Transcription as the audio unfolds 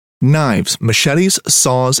Knives, machetes,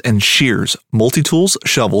 saws, and shears, multi-tools,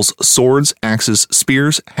 shovels, swords, axes,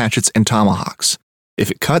 spears, hatchets, and tomahawks.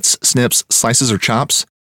 If it cuts, snips, slices, or chops,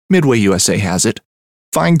 Midway USA has it.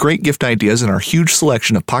 Find great gift ideas in our huge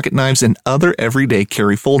selection of pocket knives and other everyday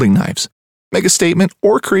carry folding knives. Make a statement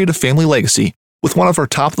or create a family legacy with one of our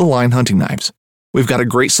top-of-the-line hunting knives. We've got a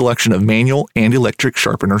great selection of manual and electric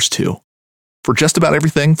sharpeners, too. For just about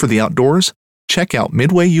everything for the outdoors, check out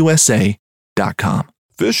MidwayUSA.com.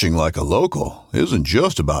 Fishing like a local isn't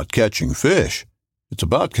just about catching fish. It's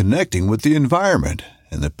about connecting with the environment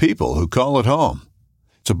and the people who call it home.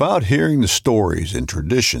 It's about hearing the stories and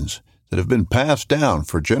traditions that have been passed down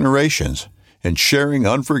for generations and sharing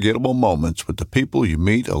unforgettable moments with the people you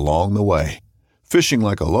meet along the way. Fishing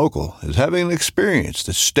like a local is having an experience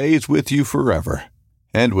that stays with you forever.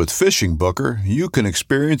 And with Fishing Booker, you can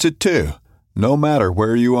experience it too, no matter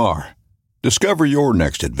where you are. Discover your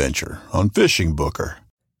next adventure on Fishing Booker.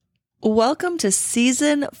 Welcome to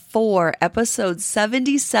Season 4, Episode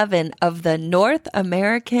 77 of the North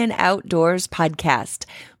American Outdoors Podcast.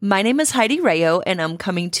 My name is Heidi Rayo, and I'm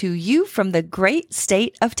coming to you from the great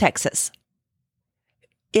state of Texas.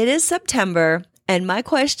 It is September, and my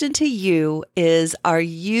question to you is, are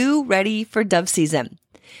you ready for dove season?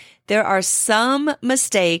 There are some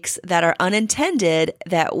mistakes that are unintended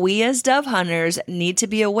that we as dove hunters need to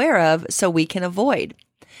be aware of so we can avoid.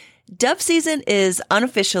 Dove season is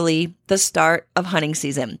unofficially the start of hunting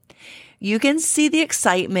season. You can see the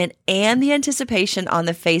excitement and the anticipation on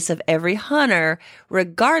the face of every hunter,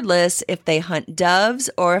 regardless if they hunt doves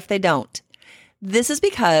or if they don't. This is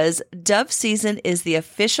because dove season is the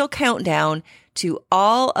official countdown to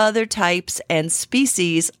all other types and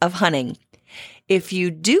species of hunting. If you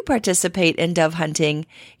do participate in dove hunting,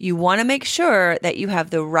 you want to make sure that you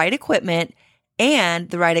have the right equipment and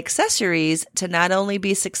the right accessories to not only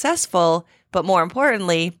be successful, but more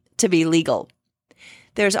importantly, to be legal.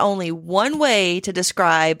 There's only one way to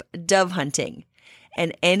describe dove hunting,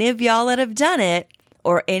 and any of y'all that have done it,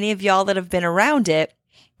 or any of y'all that have been around it,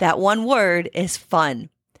 that one word is fun.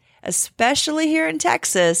 Especially here in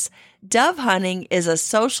Texas, dove hunting is a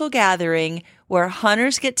social gathering where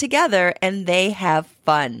hunters get together and they have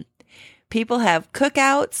fun. People have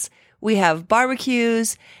cookouts, we have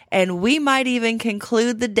barbecues, and we might even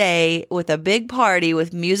conclude the day with a big party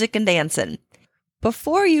with music and dancing.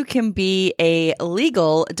 Before you can be a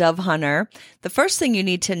legal dove hunter, the first thing you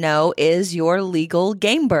need to know is your legal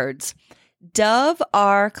game birds. Dove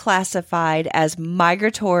are classified as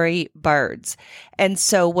migratory birds. And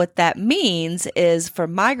so what that means is for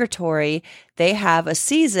migratory, they have a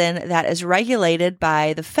season that is regulated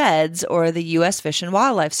by the feds or the U.S. Fish and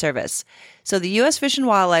Wildlife Service. So the U.S. Fish and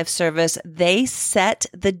Wildlife Service, they set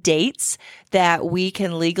the dates that we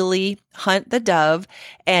can legally hunt the dove,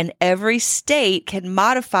 and every state can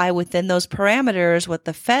modify within those parameters what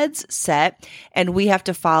the feds set, and we have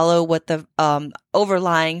to follow what the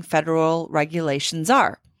overlying federal regulations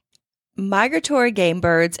are. Migratory game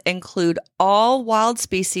birds include all wild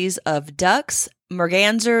species of ducks,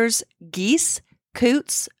 mergansers, geese,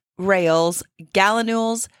 coots, rails,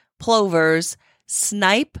 gallinules, plovers,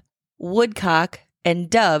 snipe, woodcock, and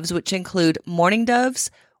doves, which include mourning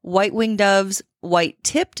doves, white-winged doves,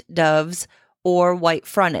 white-tipped doves, or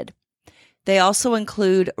white-fronted. They also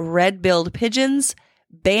include red-billed pigeons,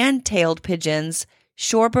 band-tailed pigeons,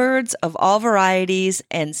 shorebirds of all varieties,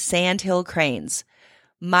 and sandhill cranes.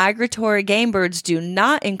 Migratory game birds do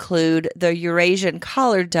not include the Eurasian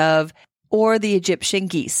collared dove or the Egyptian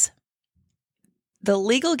geese. The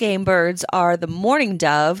legal game birds are the mourning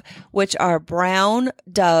dove, which are brown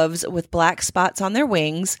doves with black spots on their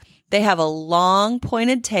wings. They have a long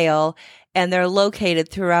pointed tail, and they're located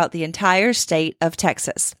throughout the entire state of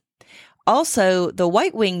Texas. Also, the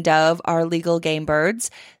white-winged dove are legal game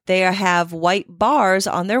birds. They have white bars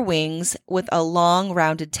on their wings with a long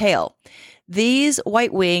rounded tail. These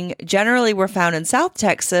white-wing generally were found in South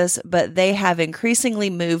Texas, but they have increasingly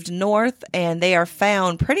moved north, and they are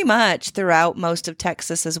found pretty much throughout most of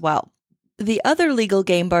Texas as well. The other legal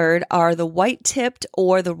game bird are the white-tipped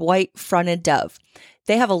or the white-fronted dove.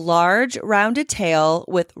 They have a large, rounded tail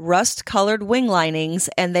with rust-colored wing linings,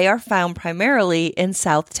 and they are found primarily in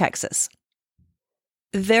South Texas.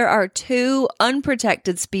 There are two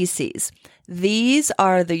unprotected species. These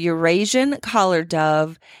are the Eurasian collared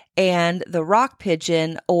dove and the rock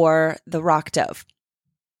pigeon or the rock dove.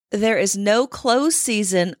 There is no closed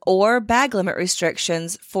season or bag limit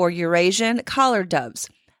restrictions for Eurasian collared doves.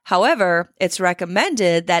 However, it's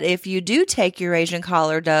recommended that if you do take Eurasian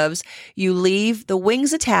collared doves, you leave the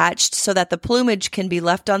wings attached so that the plumage can be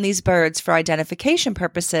left on these birds for identification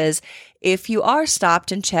purposes if you are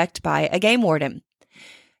stopped and checked by a game warden.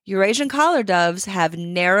 Eurasian collar doves have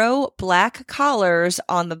narrow black collars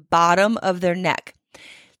on the bottom of their neck.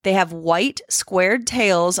 They have white squared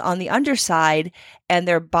tails on the underside, and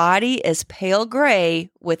their body is pale gray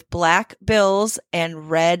with black bills and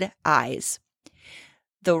red eyes.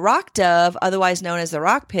 The rock dove, otherwise known as the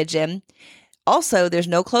rock pigeon, also there's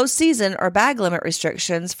no closed season or bag limit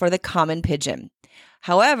restrictions for the common pigeon.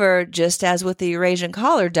 However, just as with the Eurasian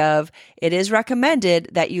collar dove, it is recommended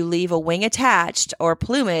that you leave a wing attached or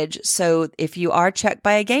plumage, so if you are checked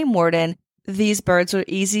by a game warden, these birds are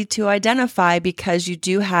easy to identify because you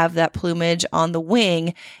do have that plumage on the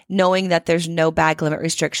wing, knowing that there's no bag limit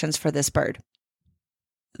restrictions for this bird.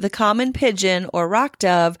 The common pigeon or rock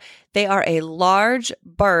dove, they are a large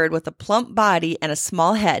bird with a plump body and a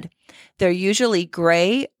small head. They're usually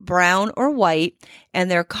gray, brown, or white, and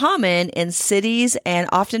they're common in cities, and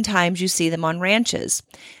oftentimes you see them on ranches.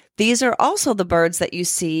 These are also the birds that you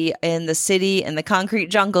see in the city and the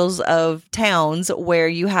concrete jungles of towns where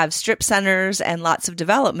you have strip centers and lots of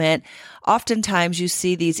development. Oftentimes you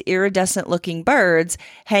see these iridescent looking birds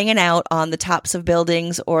hanging out on the tops of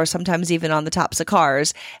buildings or sometimes even on the tops of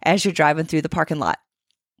cars as you're driving through the parking lot.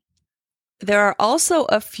 There are also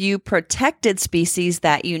a few protected species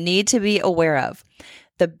that you need to be aware of.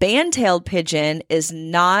 The band-tailed pigeon is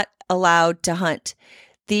not allowed to hunt.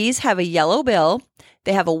 These have a yellow bill.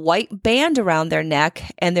 They have a white band around their neck,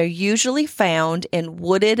 and they're usually found in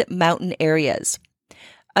wooded mountain areas.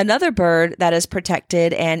 Another bird that is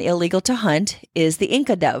protected and illegal to hunt is the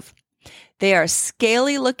Inca dove. They are a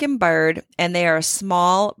scaly-looking bird, and they are a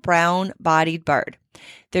small, brown-bodied bird.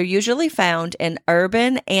 They're usually found in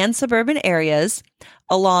urban and suburban areas,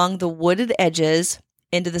 along the wooded edges,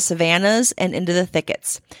 into the savannas, and into the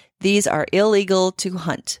thickets. These are illegal to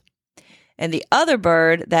hunt. And the other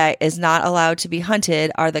bird that is not allowed to be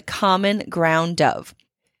hunted are the common ground dove.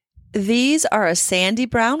 These are a sandy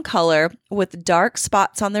brown color with dark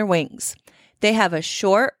spots on their wings. They have a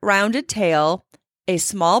short, rounded tail, a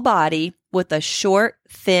small body with a short,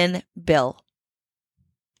 thin bill.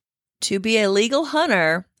 To be a legal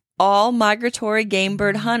hunter, all migratory game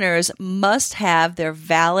bird hunters must have their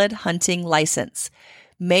valid hunting license.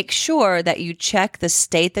 Make sure that you check the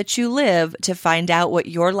state that you live to find out what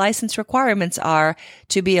your license requirements are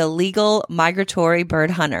to be a legal migratory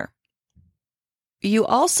bird hunter. You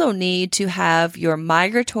also need to have your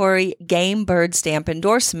migratory game bird stamp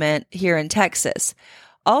endorsement here in Texas.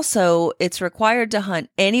 Also, it's required to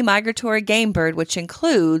hunt any migratory game bird, which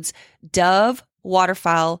includes dove,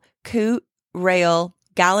 waterfowl, coot, rail,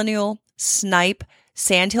 gallinule, snipe,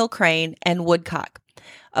 sandhill crane, and woodcock.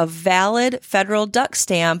 A valid federal duck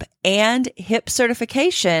stamp and HIP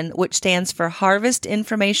certification, which stands for Harvest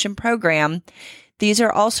Information Program. These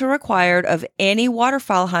are also required of any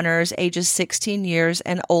waterfowl hunters ages 16 years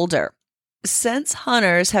and older. Since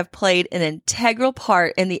hunters have played an integral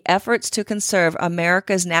part in the efforts to conserve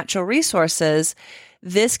America's natural resources,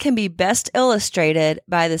 this can be best illustrated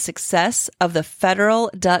by the success of the federal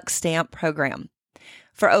duck stamp program.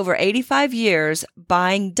 For over 85 years,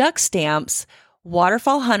 buying duck stamps,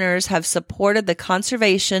 waterfowl hunters have supported the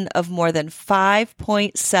conservation of more than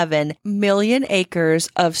 5.7 million acres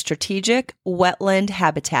of strategic wetland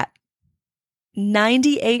habitat.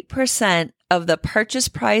 98% of the purchase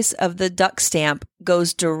price of the duck stamp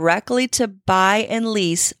goes directly to buy and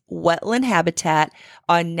lease wetland habitat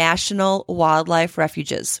on national wildlife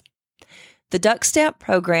refuges. The duck stamp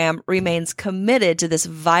program remains committed to this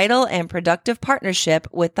vital and productive partnership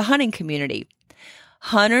with the hunting community.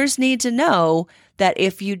 Hunters need to know that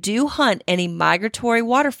if you do hunt any migratory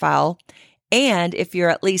waterfowl, and if you're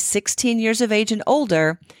at least 16 years of age and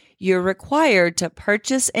older, you're required to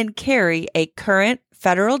purchase and carry a current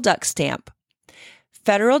federal duck stamp.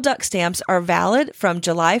 Federal duck stamps are valid from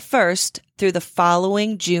July 1st through the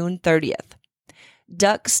following June 30th.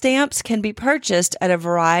 Duck stamps can be purchased at a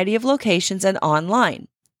variety of locations and online.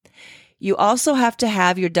 You also have to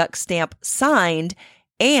have your duck stamp signed,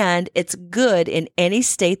 and it's good in any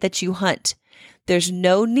state that you hunt. There's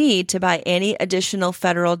no need to buy any additional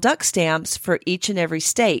federal duck stamps for each and every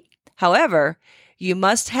state. However, you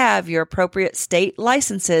must have your appropriate state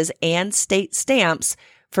licenses and state stamps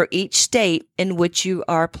for each state in which you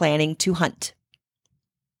are planning to hunt.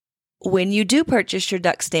 When you do purchase your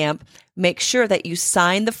duck stamp, make sure that you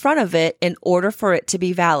sign the front of it in order for it to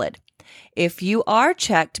be valid. If you are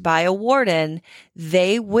checked by a warden,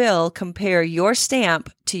 they will compare your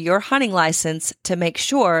stamp to your hunting license to make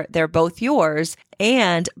sure they're both yours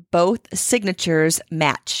and both signatures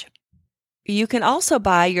match. You can also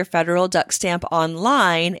buy your federal duck stamp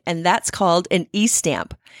online, and that's called an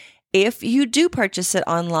e-stamp. If you do purchase it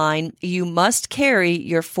online, you must carry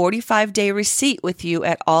your 45-day receipt with you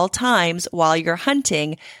at all times while you're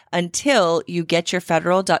hunting until you get your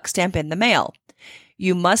federal duck stamp in the mail.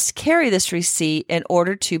 You must carry this receipt in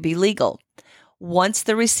order to be legal. Once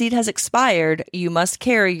the receipt has expired, you must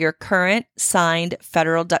carry your current signed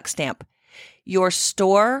federal duck stamp. Your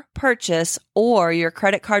store purchase or your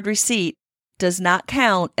credit card receipt does not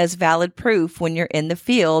count as valid proof when you're in the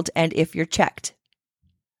field and if you're checked.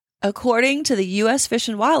 According to the U.S. Fish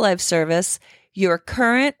and Wildlife Service, your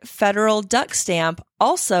current federal duck stamp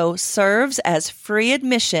also serves as free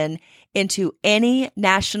admission into any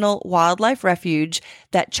national wildlife refuge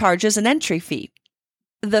that charges an entry fee.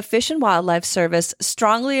 The Fish and Wildlife Service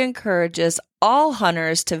strongly encourages all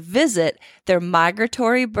hunters to visit their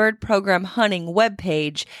Migratory Bird Program hunting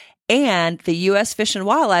webpage and the U.S. Fish and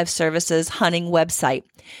Wildlife Service's hunting website.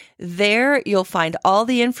 There, you'll find all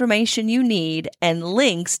the information you need and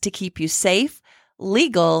links to keep you safe,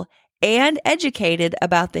 legal, and educated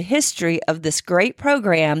about the history of this great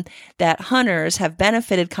program that hunters have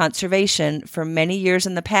benefited conservation for many years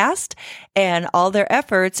in the past, and all their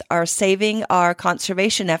efforts are saving our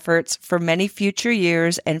conservation efforts for many future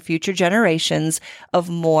years and future generations of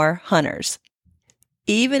more hunters.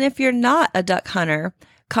 Even if you're not a duck hunter,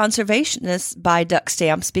 conservationists buy duck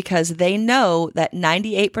stamps because they know that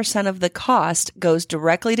 98% of the cost goes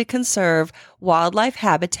directly to conserve wildlife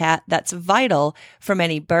habitat that's vital for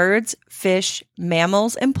many birds, fish,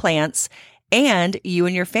 mammals, and plants, and you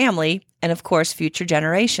and your family, and of course, future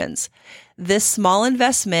generations. This small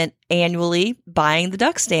investment annually, buying the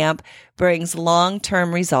duck stamp, brings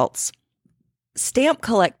long-term results. Stamp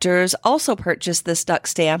collectors also purchase this duck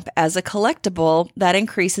stamp as a collectible that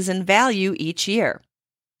increases in value each year.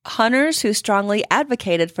 Hunters who strongly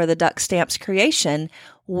advocated for the duck stamp's creation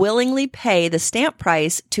willingly pay the stamp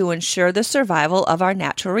price to ensure the survival of our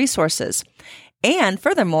natural resources. And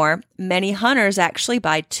furthermore, many hunters actually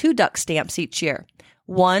buy 2 duck stamps each year,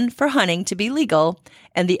 one for hunting to be legal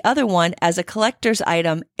and the other one as a collector's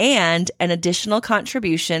item and an additional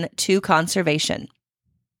contribution to conservation.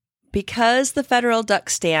 Because the federal duck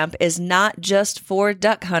stamp is not just for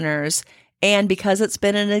duck hunters, and because it's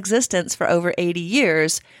been in existence for over 80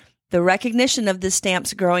 years, the recognition of the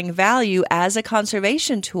stamp's growing value as a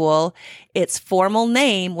conservation tool, its formal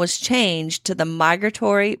name was changed to the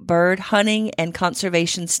Migratory Bird Hunting and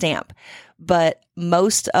Conservation Stamp. But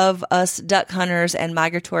most of us duck hunters and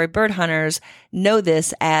migratory bird hunters know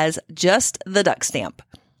this as just the duck stamp.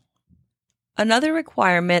 Another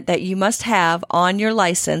requirement that you must have on your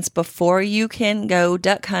license before you can go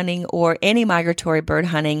duck hunting or any migratory bird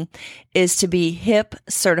hunting is to be HIP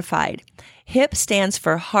certified. HIP stands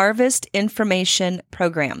for Harvest Information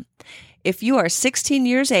Program. If you are 16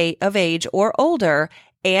 years of age or older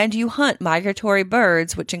and you hunt migratory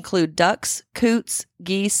birds, which include ducks, coots,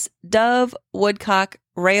 geese, dove, woodcock,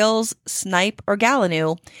 rails, snipe, or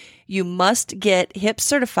gallinule, you must get HIP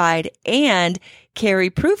certified and carry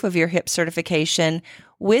proof of your HIP certification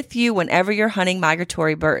with you whenever you're hunting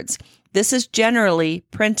migratory birds. This is generally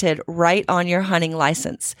printed right on your hunting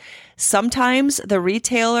license. Sometimes the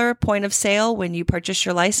retailer point of sale, when you purchase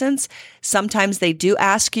your license, sometimes they do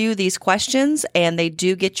ask you these questions and they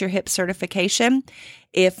do get your HIP certification.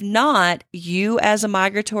 If not, you as a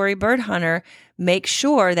migratory bird hunter, make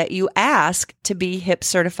sure that you ask to be HIP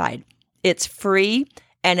certified. It's free.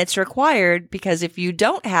 And it's required because if you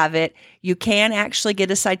don't have it, you can actually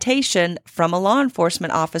get a citation from a law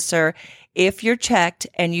enforcement officer if you're checked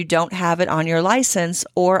and you don't have it on your license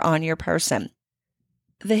or on your person.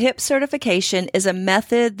 The HIP certification is a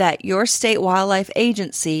method that your state wildlife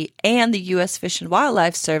agency and the U.S. Fish and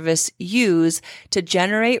Wildlife Service use to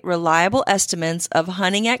generate reliable estimates of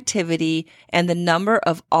hunting activity and the number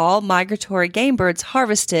of all migratory game birds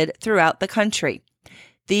harvested throughout the country.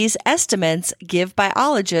 These estimates give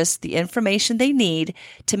biologists the information they need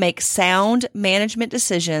to make sound management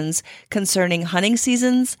decisions concerning hunting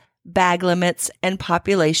seasons, bag limits, and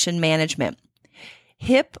population management.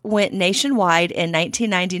 HIP went nationwide in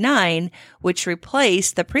 1999, which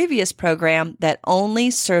replaced the previous program that only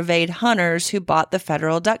surveyed hunters who bought the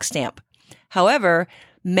federal duck stamp. However,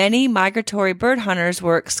 many migratory bird hunters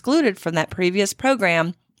were excluded from that previous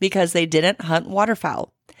program because they didn't hunt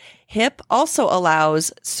waterfowl. HIP also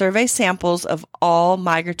allows survey samples of all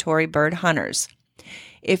migratory bird hunters.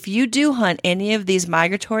 If you do hunt any of these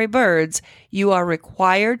migratory birds, you are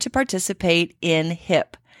required to participate in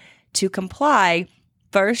HIP. To comply,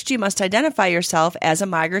 first you must identify yourself as a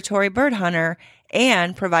migratory bird hunter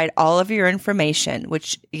and provide all of your information,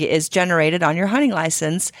 which is generated on your hunting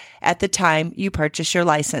license at the time you purchase your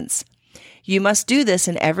license. You must do this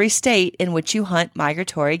in every state in which you hunt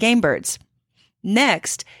migratory game birds.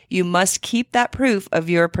 Next, you must keep that proof of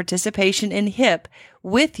your participation in HIP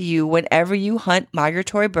with you whenever you hunt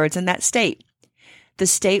migratory birds in that state. The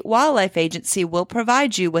state wildlife agency will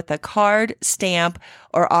provide you with a card, stamp,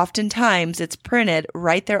 or oftentimes it's printed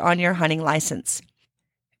right there on your hunting license.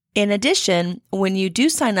 In addition, when you do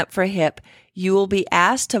sign up for HIP, you will be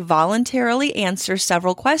asked to voluntarily answer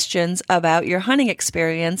several questions about your hunting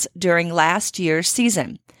experience during last year's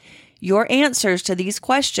season. Your answers to these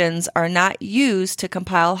questions are not used to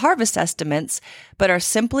compile harvest estimates, but are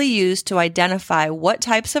simply used to identify what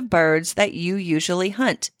types of birds that you usually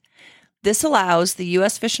hunt. This allows the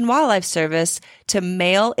U.S. Fish and Wildlife Service to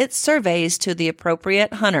mail its surveys to the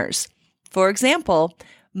appropriate hunters. For example,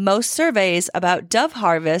 most surveys about dove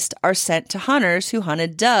harvest are sent to hunters who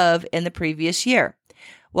hunted dove in the previous year,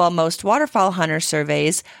 while most waterfowl hunter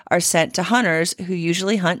surveys are sent to hunters who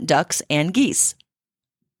usually hunt ducks and geese.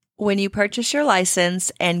 When you purchase your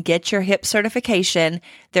license and get your HIP certification,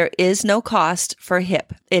 there is no cost for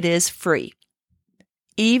HIP. It is free.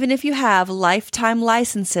 Even if you have lifetime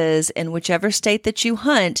licenses in whichever state that you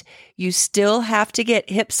hunt, you still have to get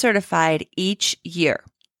HIP certified each year.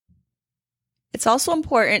 It's also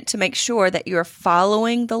important to make sure that you're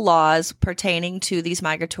following the laws pertaining to these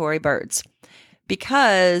migratory birds.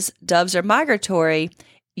 Because doves are migratory,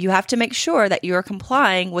 you have to make sure that you are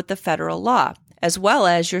complying with the federal law, as well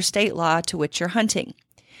as your state law to which you're hunting.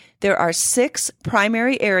 There are 6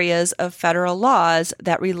 primary areas of federal laws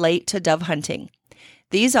that relate to dove hunting.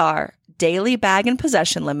 These are daily bag and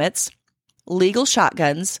possession limits, legal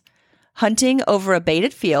shotguns, hunting over a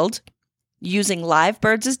baited field, using live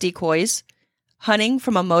birds as decoys, hunting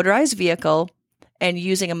from a motorized vehicle, and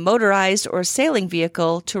using a motorized or sailing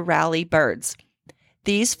vehicle to rally birds.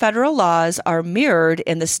 These federal laws are mirrored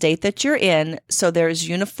in the state that you're in, so there is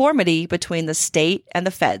uniformity between the state and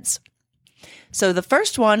the feds. So the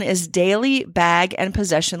first one is daily bag and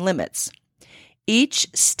possession limits. Each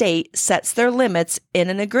state sets their limits in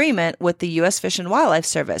an agreement with the U.S. Fish and Wildlife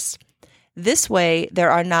Service. This way, there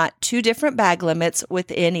are not 2 different bag limits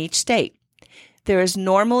within each state. There is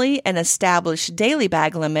normally an established daily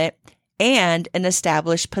bag limit and an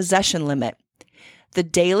established possession limit. The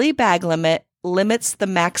daily bag limit limits the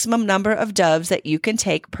maximum number of doves that you can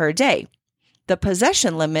take per day. The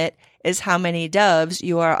possession limit is how many doves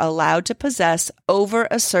you are allowed to possess over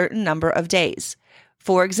a certain number of days.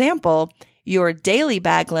 For example, your daily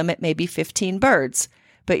bag limit may be 15 birds,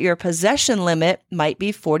 but your possession limit might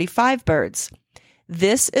be 45 birds.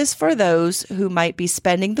 This is for those who might be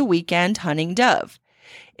spending the weekend hunting dove.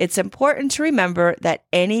 It's important to remember that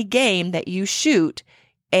any game that you shoot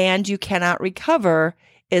and you cannot recover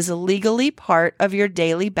is legally part of your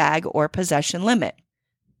daily bag or possession limit.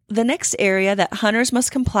 The next area that hunters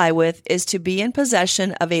must comply with is to be in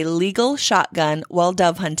possession of a legal shotgun while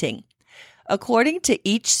dove hunting. According to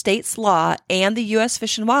each state's law and the U.S.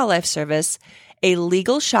 Fish and Wildlife Service, a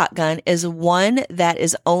legal shotgun is one that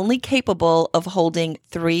is only capable of holding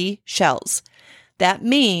 3 shells. That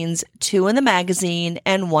means 2 in the magazine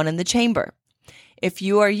and 1 in the chamber. If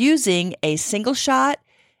you are using a single shot,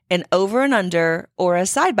 an over and under, or a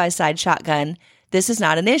side-by-side shotgun, this is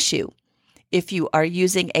not an issue. If you are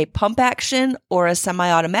using a pump action or a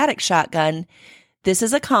semi-automatic shotgun, this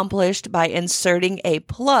is accomplished by inserting a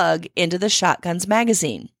plug into the shotgun's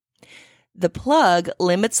magazine. The plug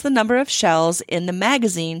limits the number of shells in the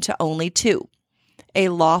magazine to only 2. A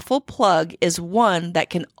lawful plug is one that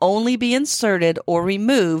can only be inserted or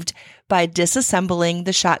removed by disassembling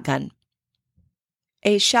the shotgun.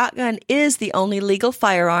 A shotgun is the only legal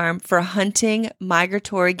firearm for hunting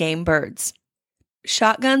migratory game birds.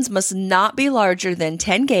 Shotguns must not be larger than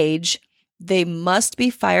 10 gauge, they must be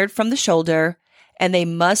fired from the shoulder, and they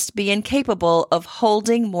must be incapable of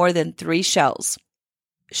holding more than 3 shells.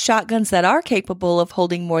 Shotguns that are capable of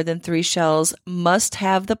holding more than 3 shells must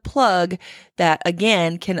have the plug that,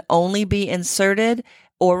 again, can only be inserted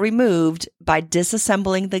or removed by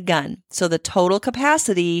disassembling the gun. So the total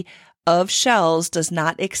capacity of shells does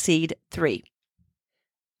not exceed 3.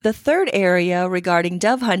 The third area regarding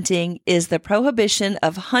dove hunting is the prohibition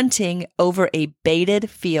of hunting over a baited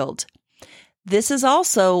field. This is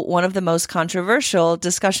also one of the most controversial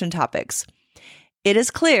discussion topics. It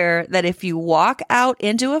is clear that if you walk out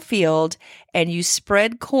into a field and you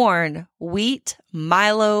spread corn, wheat,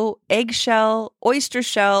 milo, eggshell, oyster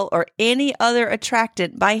shell, or any other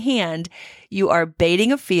attractant by hand, you are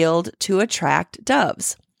baiting a field to attract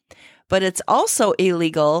doves. But it's also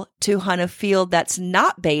illegal to hunt a field that's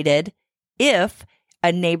not baited if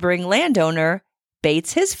a neighboring landowner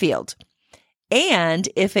baits his field. And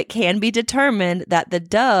if it can be determined that the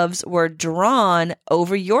doves were drawn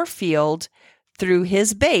over your field through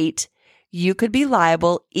his bait, you could be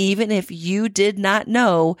liable even if you did not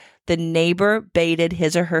know the neighbor baited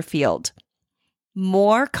his or her field.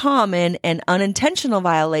 More common and unintentional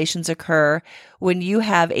violations occur when you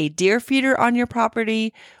have a deer feeder on your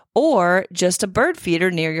property or just a bird feeder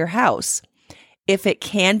near your house. If it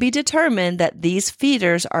can be determined that these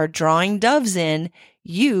feeders are drawing doves in,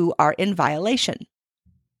 you are in violation.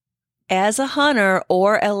 As a hunter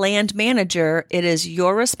or a land manager, it is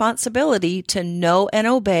your responsibility to know and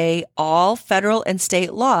obey all federal and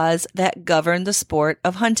state laws that govern the sport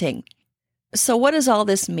of hunting. So what does all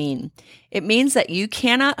this mean? It means that you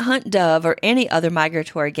cannot hunt dove or any other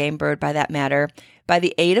migratory game bird, by that matter, by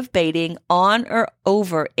the aid of baiting on or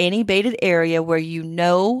over any baited area where you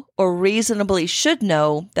know or reasonably should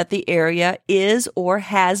know that the area is or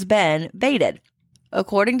has been baited.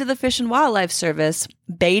 According to the Fish and Wildlife Service,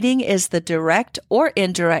 baiting is the direct or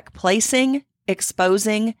indirect placing,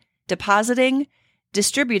 exposing, depositing,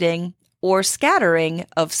 distributing, or scattering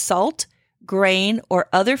of salt, grain, or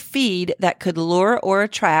other feed that could lure or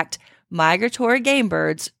attract migratory game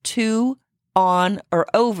birds to, on, or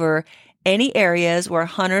over any areas where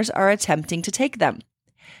hunters are attempting to take them.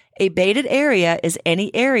 A baited area is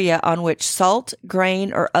any area on which salt,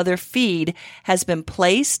 grain, or other feed has been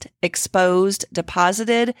placed, exposed,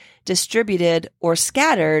 deposited, distributed, or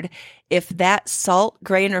scattered if that salt,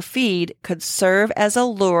 grain, or feed could serve as a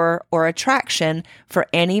lure or attraction for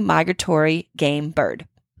any migratory game bird.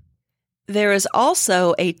 There is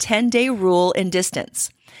also a 10-day rule in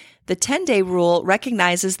distance. The 10-day rule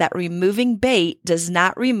recognizes that removing bait does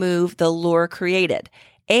not remove the lure created,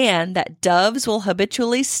 and that doves will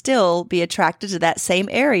habitually still be attracted to that same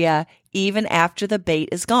area even after the bait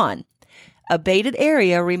is gone. A baited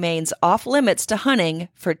area remains off limits to hunting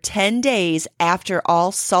for 10 days after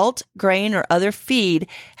all salt, grain, or other feed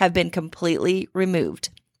have been completely removed.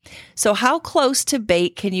 So how close to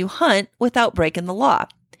bait can you hunt without breaking the law?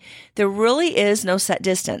 There really is no set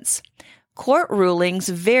distance. Court rulings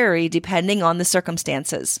vary depending on the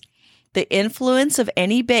circumstances. The influence of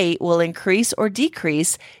any bait will increase or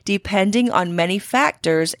decrease depending on many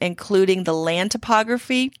factors, including the land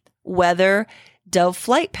topography, weather, dove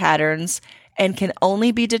flight patterns, and can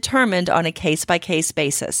only be determined on a case-by-case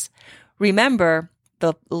basis. Remember,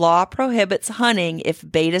 the law prohibits hunting if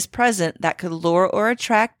bait is present that could lure or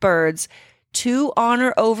attract birds to, on,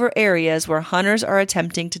 or over areas where hunters are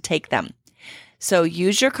attempting to take them. So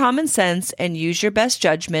use your common sense and use your best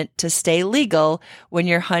judgment to stay legal when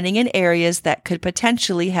you're hunting in areas that could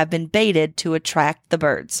potentially have been baited to attract the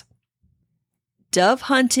birds. Dove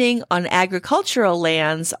hunting on agricultural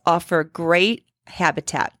lands offer great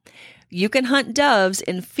habitat. You can hunt doves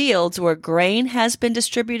in fields where grain has been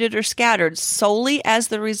distributed or scattered solely as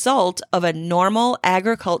the result of a normal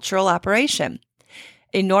agricultural operation.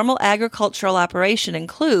 A normal agricultural operation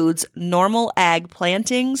includes normal ag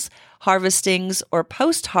plantings, harvestings, or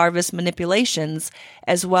post-harvest manipulations,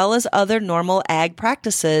 as well as other normal ag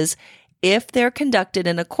practices if they're conducted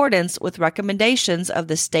in accordance with recommendations of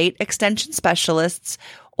the state extension specialists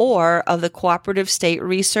or of the Cooperative State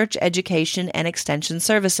Research, Education, and Extension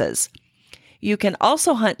Services. You can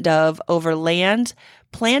also hunt dove over land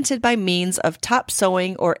planted by means of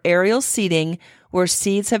topsowing or aerial seeding where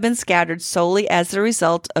seeds have been scattered solely as the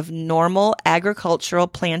result of normal agricultural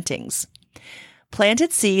plantings.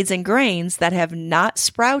 Planted seeds and grains that have not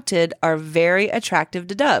sprouted are very attractive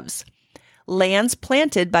to doves. Lands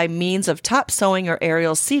planted by means of topsowing or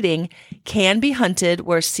aerial seeding can be hunted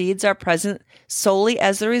where seeds are present solely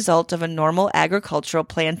as the result of a normal agricultural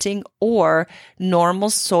planting or normal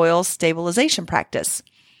soil stabilization practice.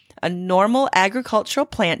 A normal agricultural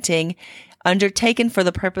planting undertaken for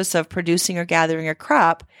the purpose of producing or gathering a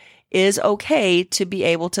crop is okay to be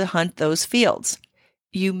able to hunt those fields.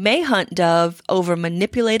 You may hunt dove over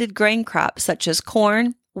manipulated grain crops such as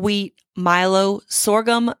corn, wheat, milo,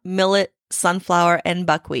 sorghum, millet, sunflower, and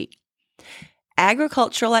buckwheat.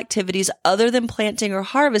 Agricultural activities other than planting or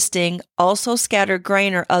harvesting also scatter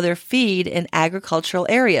grain or other feed in agricultural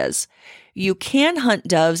areas. You can hunt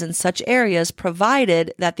doves in such areas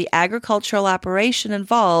provided that the agricultural operation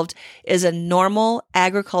involved is a normal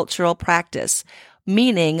agricultural practice,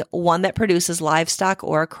 meaning one that produces livestock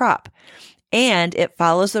or a crop, and it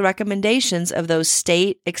follows the recommendations of those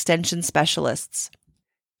state extension specialists.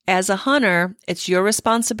 As a hunter, it's your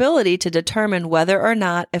responsibility to determine whether or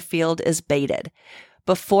not a field is baited.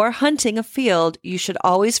 Before hunting a field, you should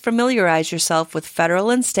always familiarize yourself with federal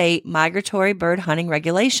and state migratory bird hunting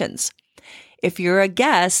regulations. If you're a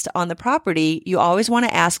guest on the property, you always want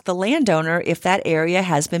to ask the landowner if that area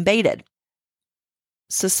has been baited.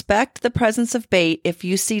 Suspect the presence of bait if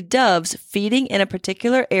you see doves feeding in a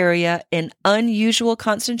particular area in unusual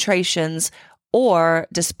concentrations or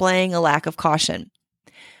displaying a lack of caution.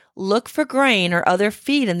 Look for grain or other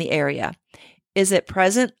feed in the area. Is it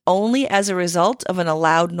present only as a result of an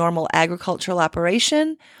allowed normal agricultural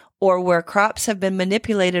operation or where crops have been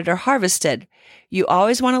manipulated or harvested? You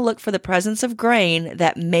always want to look for the presence of grain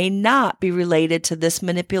that may not be related to this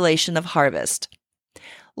manipulation of harvest.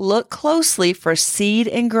 Look closely for seed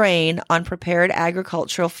and grain on prepared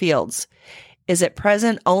agricultural fields. Is it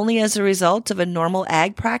present only as a result of a normal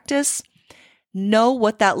ag practice? Know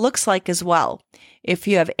what that looks like as well. If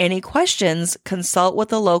you have any questions, consult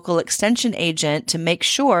with a local extension agent to make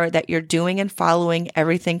sure that you're doing and following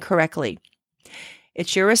everything correctly.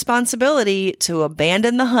 It's your responsibility to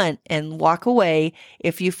abandon the hunt and walk away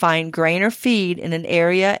if you find grain or feed in an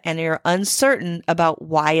area and you're uncertain about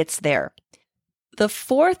why it's there. The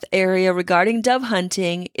fourth area regarding dove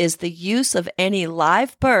hunting is the use of any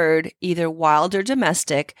live bird, either wild or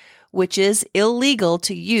domestic, which is illegal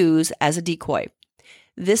to use as a decoy.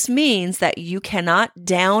 This means that you cannot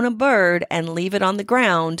down a bird and leave it on the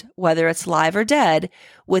ground, whether it's live or dead,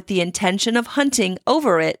 with the intention of hunting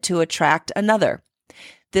over it to attract another.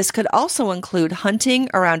 This could also include hunting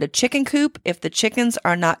around a chicken coop if the chickens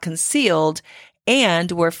are not concealed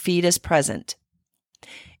and where feed is present.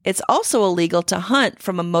 It's also illegal to hunt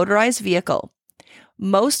from a motorized vehicle.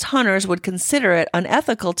 Most hunters would consider it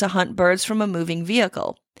unethical to hunt birds from a moving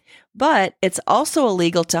vehicle, but it's also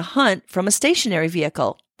illegal to hunt from a stationary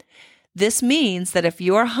vehicle. This means that if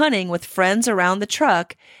you are hunting with friends around the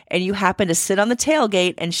truck and you happen to sit on the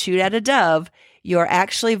tailgate and shoot at a dove, you are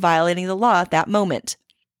actually violating the law at that moment.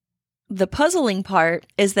 The puzzling part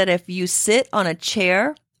is that if you sit on a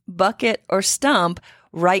chair, bucket, or stump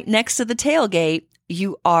right next to the tailgate,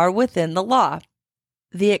 you are within the law.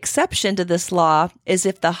 The exception to this law is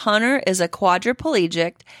if the hunter is a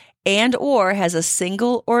quadriplegic and or has a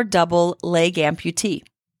single or double leg amputee.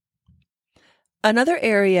 Another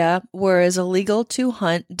area where it is illegal to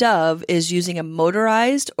hunt dove is using a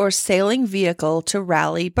motorized or sailing vehicle to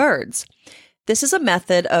rally birds. This is a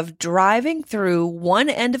method of driving through one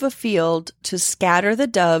end of a field to scatter the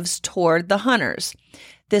doves toward the hunters.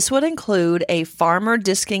 This would include a farmer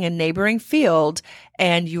disking a neighboring field,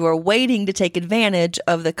 and you are waiting to take advantage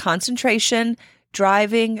of the concentration,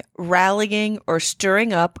 driving, rallying, or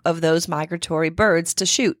stirring up of those migratory birds to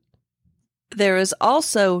shoot. There is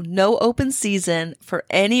also no open season for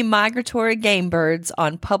any migratory game birds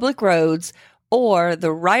on public roads or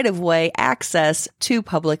the right-of-way access to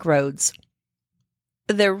public roads.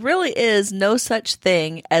 There really is no such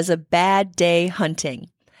thing as a bad day hunting.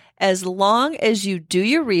 As long as you do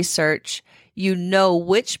your research, you know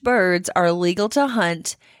which birds are legal to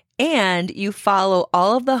hunt, and you follow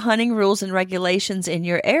all of the hunting rules and regulations in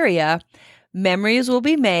your area, memories will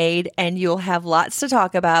be made and you'll have lots to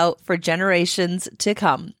talk about for generations to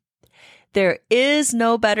come. There is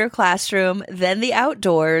no better classroom than the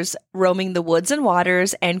outdoors, roaming the woods and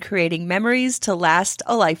waters and creating memories to last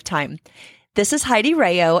a lifetime. This is Heidi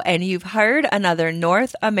Rayo, and you've heard another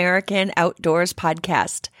North American Outdoors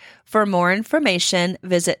podcast. For more information,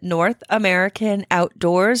 visit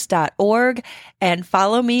NorthAmericanOutdoors.org and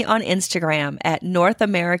follow me on Instagram at North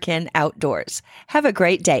American Outdoors. Have a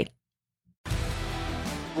great day.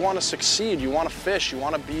 You want to succeed, you want to fish, you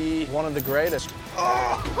want to be one of the greatest.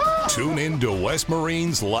 Tune in to West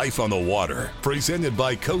Marine's Life on the Water, presented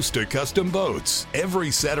by Costa Custom Boats, every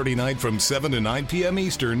Saturday night from 7 to 9 p.m.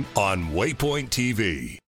 Eastern on Waypoint TV.